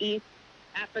Southeast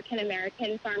African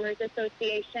American Farmers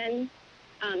Association.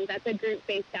 That's a group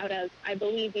based out of, I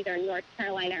believe, either North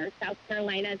Carolina or South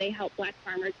Carolina. They help black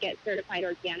farmers get certified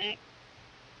organic.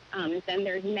 Then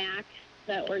there's MAC,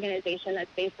 the organization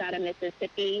that's based out of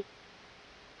Mississippi.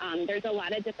 There's a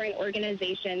lot of different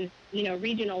organizations,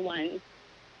 regional ones.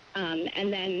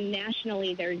 And then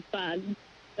nationally, there's BUGS,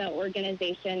 the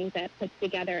organization that puts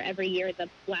together every year the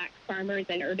Black Farmers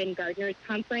and Urban Gardeners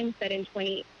Conference that in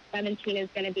 2017 is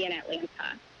going to be in Atlanta.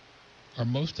 Are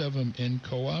most of them in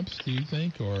co-ops, do you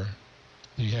think, or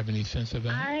do you have any sense of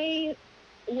that? I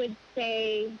would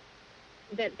say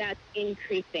that that's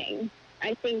increasing.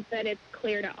 I think that it's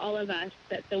clear to all of us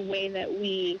that the way that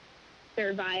we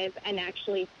survive and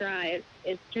actually thrive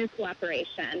is through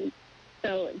cooperation.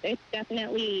 So it's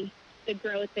definitely, the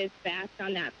growth is fast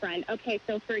on that front. Okay,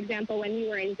 so for example, when we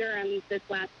were in Durham this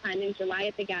last time in July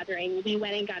at the gathering, we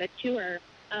went and got a tour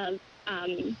of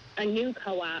a new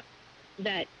co-op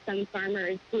that some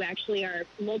farmers who actually are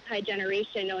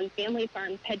multi-generation owned family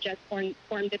farms had just formed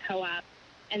a co-op,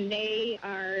 and they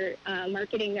are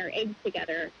marketing their eggs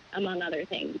together, among other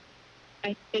things.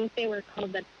 I think they were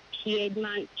called the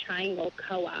Piedmont Triangle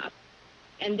Co-op,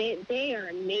 and they are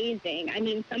amazing. I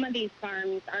mean, some of these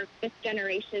farms are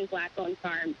fifth-generation Black-owned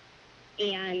farms,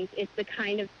 and it's the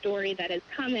kind of story that is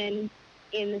common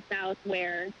in the South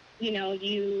where,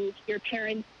 your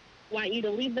parents want you to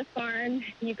leave the farm,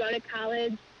 you go to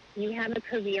college, you have a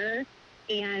career,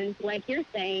 and like you're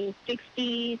saying,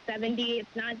 60, 70,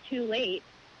 it's not too late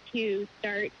to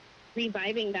start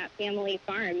reviving that family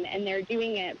farm, and they're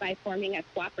doing it by forming a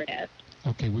cooperative.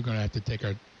 Okay, we're going to have to take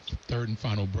our third and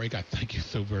final break. I thank you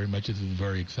so very much. This is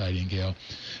very exciting, Gail.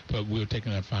 But we're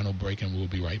taking our final break, and we'll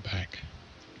be right back.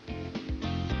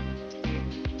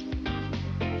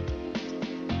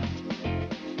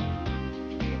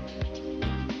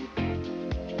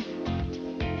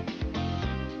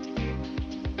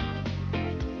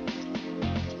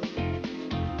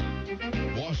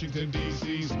 Washington,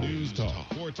 D.C.'s News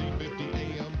Talk, 1450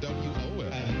 AM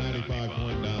WOF and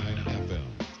 95.9 FM.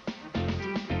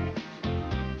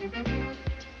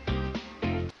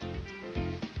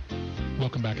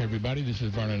 Welcome back, everybody. This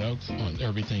is Vernon Oakes on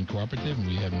Everything Cooperative, and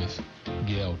we have Miss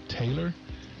Gail Taylor,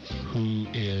 who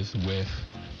is with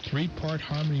Three Part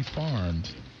Harmony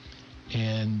Farms.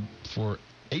 And for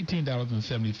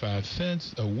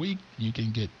 $18.75 a week, you can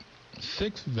get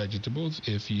 6 vegetables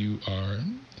if you are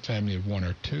a family of 1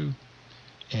 or 2.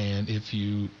 And if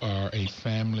you are a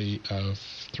family of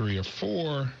 3 or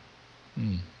 4,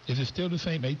 is it still the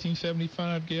same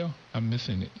 $18.75, Gail? I'm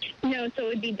missing it. No, so it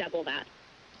would be double that.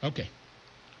 Okay.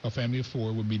 A family of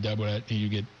 4 would be double that, and you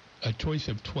get a choice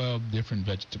of 12 different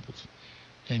vegetables.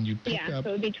 And you pick up... so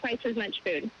it would be twice as much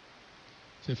food.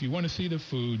 So if you want to see the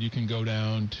food, you can go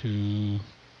down to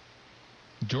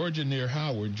Georgia near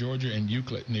Howard, Georgia and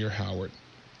Euclid near Howard.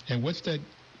 And what's that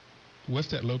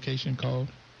location called?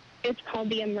 It's called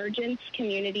the Emergence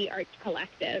Community Arts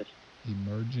Collective.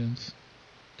 Emergence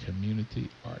Community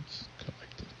Arts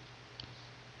Collective.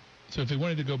 So if they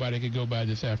wanted to go by, they could go by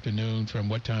this afternoon from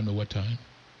what time to what time?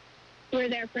 We're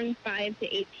there from 5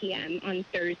 to 8 p.m. on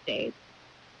Thursdays.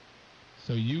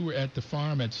 So you were at the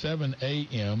farm at 7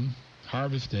 a.m.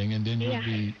 harvesting, and then you'll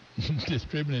be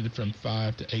distributing it from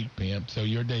 5 to 8 p.m. So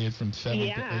your day is from 7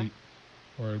 to 8,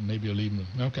 or maybe you'll leave them.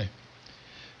 Okay.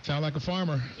 Sound like a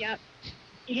farmer. Yep.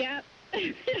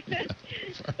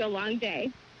 It's a long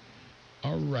day.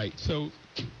 All right. So,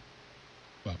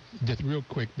 well, just real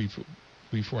quick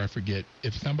before I forget,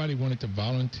 if somebody wanted to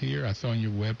volunteer, I saw on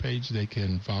your webpage they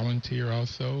can volunteer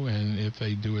also, and if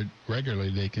they do it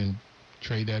regularly, they can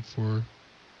trade that for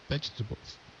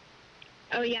vegetables.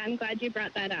 Oh, yeah, I'm glad you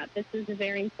brought that up. This is a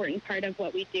very important part of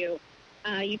what we do.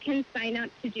 You can sign up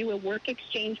to do a work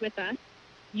exchange with us.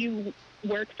 You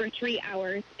work for 3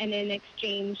 hours, and in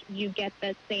exchange, you get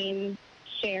the same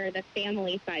share, the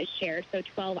family-size share, so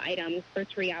 12 items for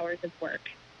 3 hours of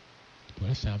work. Well,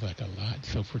 that sounds like a lot.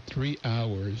 So for 3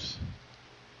 hours,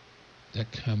 that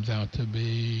comes out to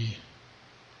be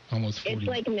almost 40. It's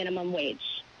like minimum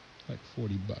wage. Like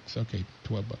 $40. Okay,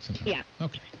 $12 an hour. Yeah.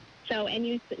 Okay. So, and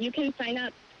you can sign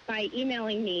up by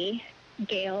emailing me,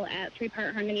 Gail at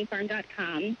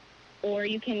 3partharmonyfarm.com, or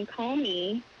you can call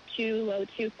me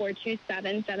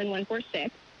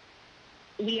 202-427-7146.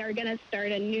 We are going to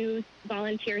start a new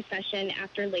volunteer session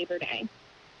after Labor Day.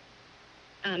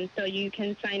 So you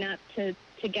can sign up to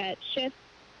get shifts,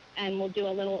 and we'll do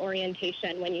a little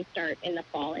orientation when you start in the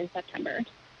fall in September.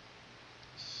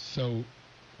 So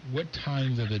what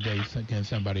times of the day can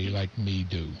somebody like me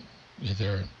do? Is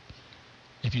there,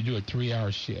 if you do a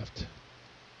 3-hour shift?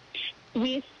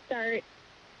 We start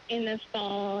in the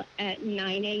fall at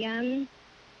 9 a.m.,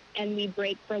 and we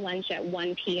break for lunch at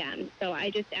 1 p.m. So I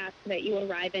just ask that you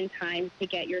arrive in time to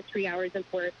get your 3 hours of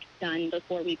work done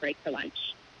before we break for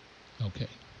lunch. Okay.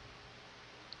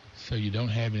 So you don't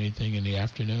have anything in the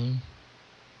afternoon?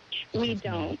 We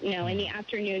don't. No, in the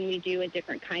afternoon we do a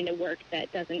different kind of work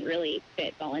that doesn't really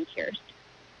fit volunteers.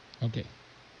 Okay.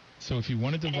 So if you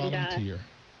wanted to volunteer,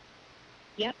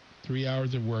 yep. 3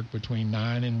 hours of work between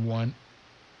 9 and 1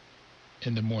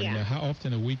 in the morning. Yeah. Now, how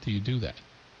often a week do you do that?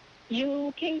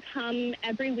 You can come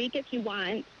every week if you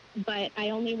want, but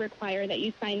I only require that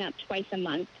you sign up twice a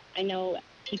month. I know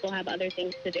people have other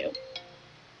things to do.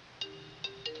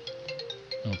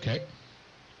 Okay.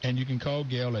 And you can call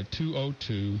Gail at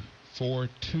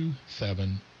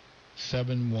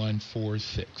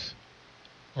 202-427-7146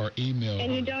 or email And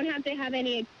her. you don't have to have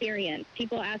any experience.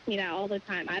 People ask me that all the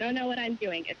time. I don't know what I'm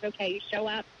doing. It's okay. You show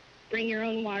up, bring your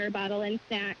own water bottle and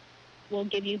snacks. We'll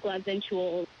give you gloves and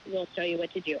tools. We'll show you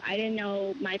what to do. I didn't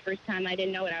know my first time. I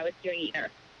didn't know what I was doing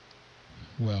either.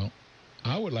 Well,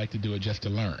 I would like to do it just to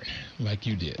learn, like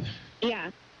you did.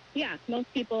 Yeah.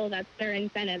 Most people, that's their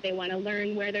incentive. They want to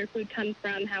learn where their food comes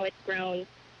from, how it's grown.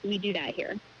 We do that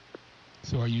here.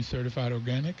 So are you certified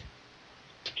organic?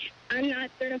 I'm not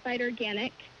certified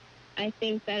organic. I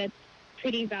think that it's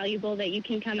pretty valuable that you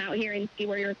can come out here and see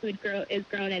where your food is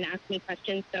grown and ask me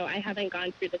questions. So I haven't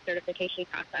gone through the certification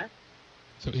process.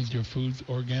 So is your foods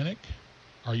organic?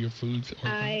 Are your foods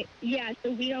organic? Yeah,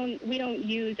 so we don't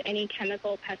use any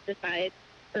chemical pesticides,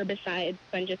 herbicides,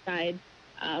 fungicides.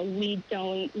 We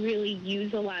don't really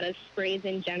use a lot of sprays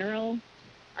in general.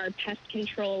 Our pest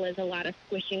control is a lot of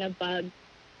squishing of bugs.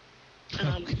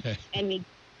 Okay. And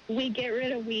we get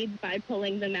rid of weeds by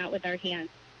pulling them out with our hands.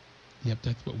 Yep,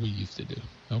 that's what we used to do.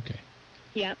 Okay.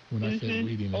 Yep. When I said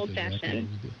weeding, that's exactly what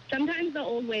we did. Sometimes the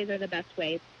old ways are the best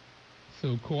ways.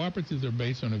 So cooperatives are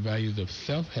based on the values of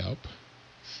self-help,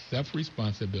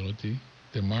 self-responsibility,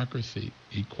 democracy,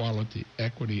 equality,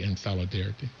 equity, and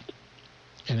solidarity.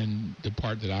 And in the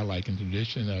part that I like in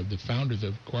tradition of the founders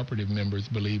of cooperative members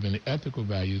believe in the ethical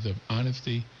values of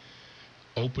honesty,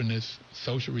 openness,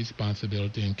 social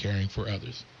responsibility, and caring for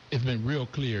others. It's been real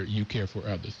clear you care for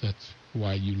others. That's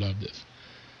why you love this.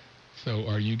 So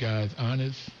are you guys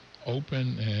honest,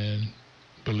 open, and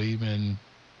believe in,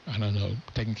 I don't know,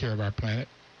 taking care of our planet?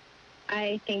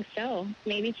 I think so.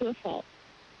 Maybe to a fault.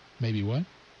 Maybe what?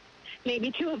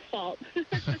 Maybe to a fault.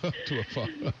 To a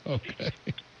fault. Okay.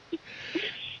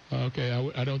 Okay,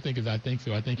 I don't think I think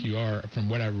so. I think you are, from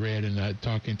what I read and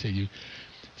talking to you.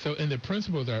 So, and the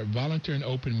principles are volunteer and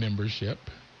open membership.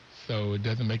 So it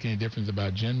doesn't make any difference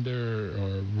about gender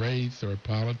or race or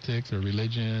politics or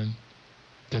religion.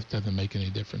 Just doesn't make any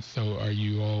difference. So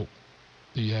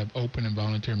do you have open and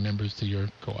volunteer members to your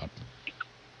co-op?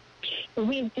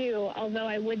 We do, although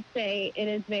I would say it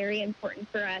is very important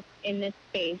for us in this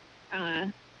space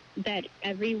that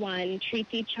everyone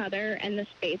treats each other and the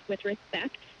space with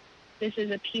respect. This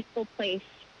is a peaceful place.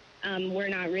 We're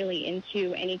not really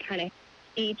into any kind of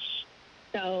speech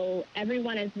So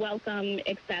everyone is welcome,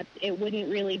 except it wouldn't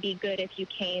really be good if you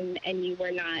came and you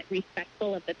were not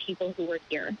respectful of the people who were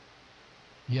here.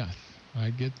 Yes, I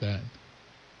get that.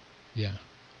 Yeah.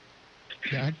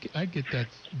 Yeah, I get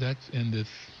that's in this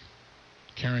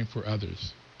caring for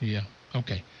others. Yeah.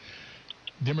 Okay.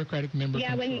 Democratic member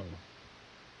control.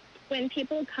 When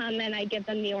people come and I give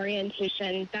them the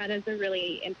orientation, that is a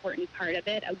really important part of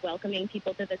it, of welcoming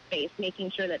people to the space,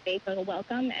 making sure that they feel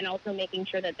welcome, and also making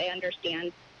sure that they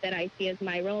understand that I see as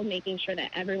my role, making sure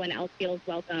that everyone else feels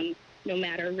welcome, no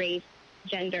matter race,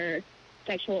 gender,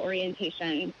 sexual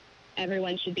orientation.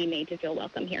 Everyone should be made to feel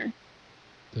welcome here.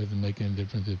 Doesn't make any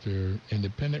difference if you're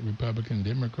independent, Republican,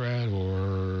 Democrat,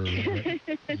 or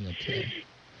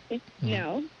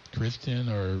No. Christian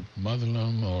or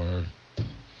Muslim, or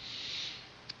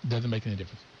doesn't make any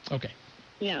difference. Okay.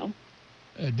 No.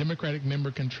 Democratic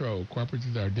member control.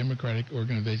 Cooperatives are a democratic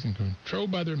organization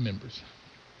controlled by their members.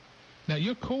 Now,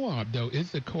 your co-op, though,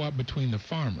 is the co-op between the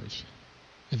farmers.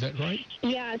 Is that right?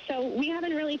 Yeah, so we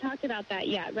haven't really talked about that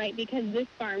yet, right? Because this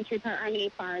farm, Three Part Harmony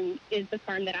Farm, is the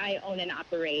farm that I own and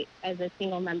operate as a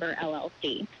single-member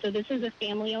LLC. So this is a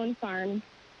family-owned farm,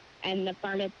 and the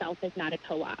farm itself is not a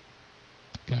co-op.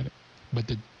 Got it.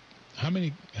 But how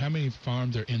many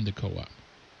farms are in the co-op?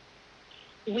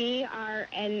 We are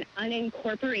an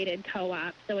unincorporated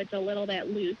co-op, so it's a little bit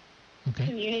loose. Okay.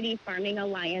 Community Farming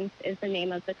Alliance is the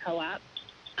name of the co-op,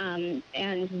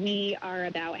 and we are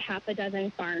about half a dozen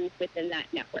farms within that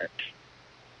network.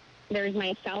 There's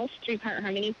myself, Three Part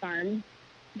Harmony Farm.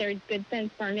 There's Good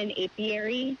Sense Farm and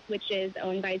Apiary, which is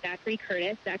owned by Zachary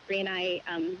Curtis. Zachary and I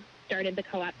started the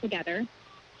co-op together.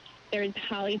 There's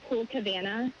Holly Poole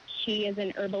Cavana. She is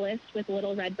an herbalist with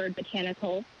Little Redbird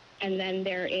Botanicals. And then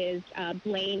there is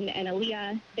Blaine and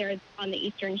Aaliyah. They're on the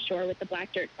Eastern Shore with the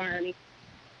Black Dirt Farm.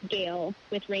 Gail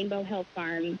with Rainbow Hill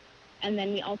Farm. And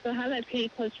then we also have a pretty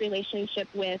close relationship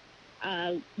with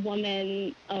a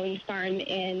woman-owned farm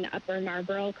in Upper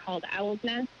Marlboro called Owl's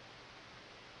Nest.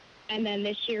 And then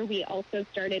this year we also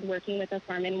started working with a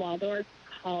farm in Waldorf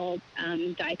called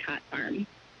Dicot Farm.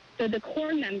 So the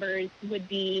core members would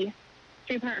be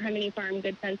Three Part Harmony Farm,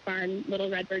 Good Sense Farm, Little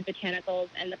Redbird Botanicals,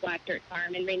 and the Black Dirt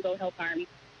Farm and Rainbow Hill Farm.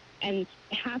 And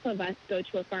half of us go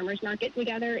to a farmer's market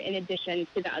together in addition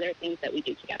to the other things that we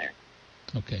do together.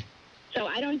 Okay. So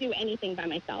I don't do anything by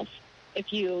myself,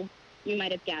 if you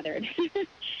might have gathered.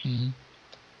 Mm-hmm.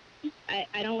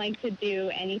 I don't like to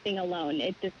do anything alone.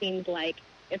 It just seems like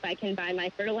if I can buy my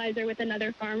fertilizer with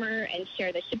another farmer and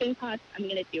share the shipping costs, I'm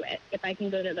going to do it. If I can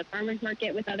go to the farmer's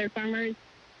market with other farmers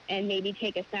and maybe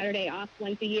take a Saturday off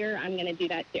once a year, I'm going to do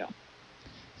that too.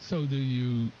 So do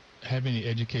you have any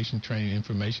education, training,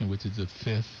 information, which is the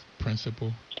fifth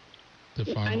principle?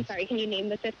 I'm sorry, can you name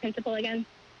the fifth principle again?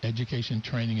 Education,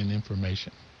 training, and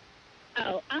information.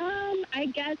 Oh, I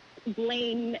guess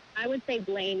I would say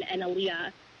Blaine and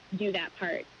Aaliyah do that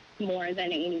part more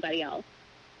than anybody else.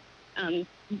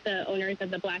 The owners of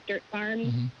the Black Dirt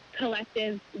Farm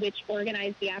Collective, which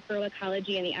organized the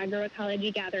Afroecology and the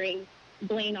Agroecology gatherings.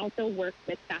 Blaine also works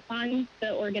with SAFON,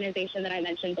 the organization that I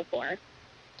mentioned before.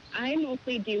 I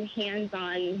mostly do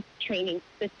hands-on training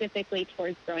specifically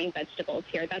towards growing vegetables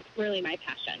here. That's really my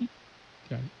passion.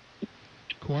 Got it.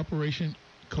 Cooperation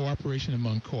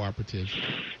among cooperatives.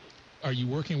 Are you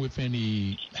working with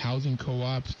any housing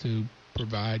co-ops to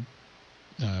provide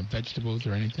vegetables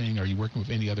or anything? Are you working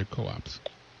with any other co-ops?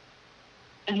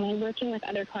 Am I working with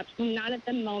other co-ops? Not at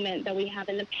the moment, though we have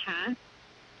in the past.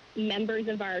 Members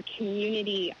of our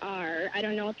community are. I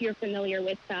don't know if you're familiar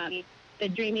with the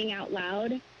Dreaming Out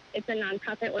Loud. It's a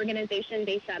nonprofit organization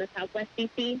based out of Southwest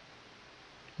D.C.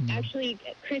 Actually,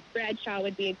 Chris Bradshaw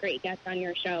would be a great guest on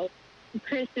your show.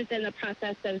 Chris is in the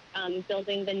process of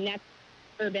building the next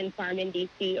urban farm in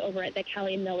D.C. over at the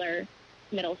Kelly Miller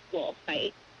Middle School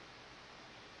site.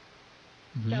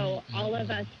 So all of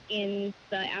us in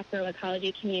the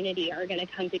Afroecology community are going to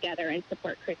come together and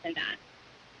support Chris in that.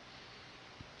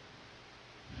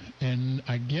 And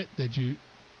I get that you're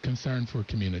concerned for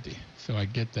community. So I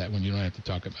get that when you don't have to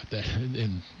talk about that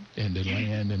and the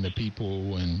land and the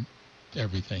people and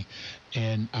everything.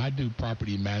 And I do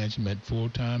property management full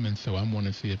time, and so I want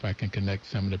to see if I can connect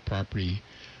some of the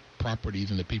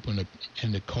properties and the people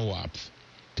in the co-ops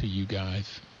to you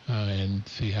guys and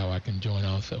see how I can join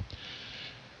also.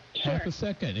 Sure. Half a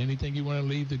second. Anything you want to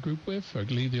leave the group with or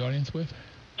leave the audience with?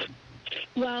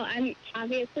 Well, I'm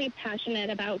obviously passionate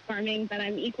about farming, but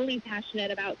I'm equally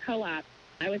passionate about co-ops.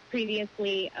 I was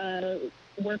previously a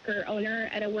worker owner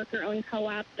at a worker-owned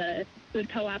co-op, the food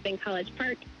co-op in College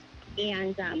Park,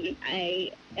 and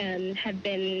I have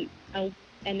been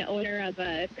an owner of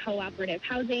a cooperative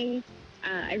housing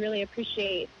I really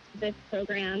appreciate this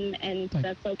program and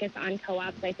the focus on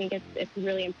co-ops. I think it's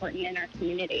really important in our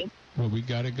community. Well, we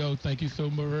got to go. Thank you so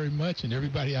very much. And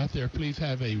everybody out there, please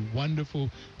have a wonderful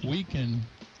week and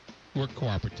work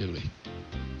cooperatively.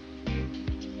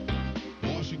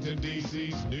 Washington,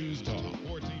 D.C.'s News Talk,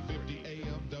 1450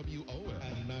 AM.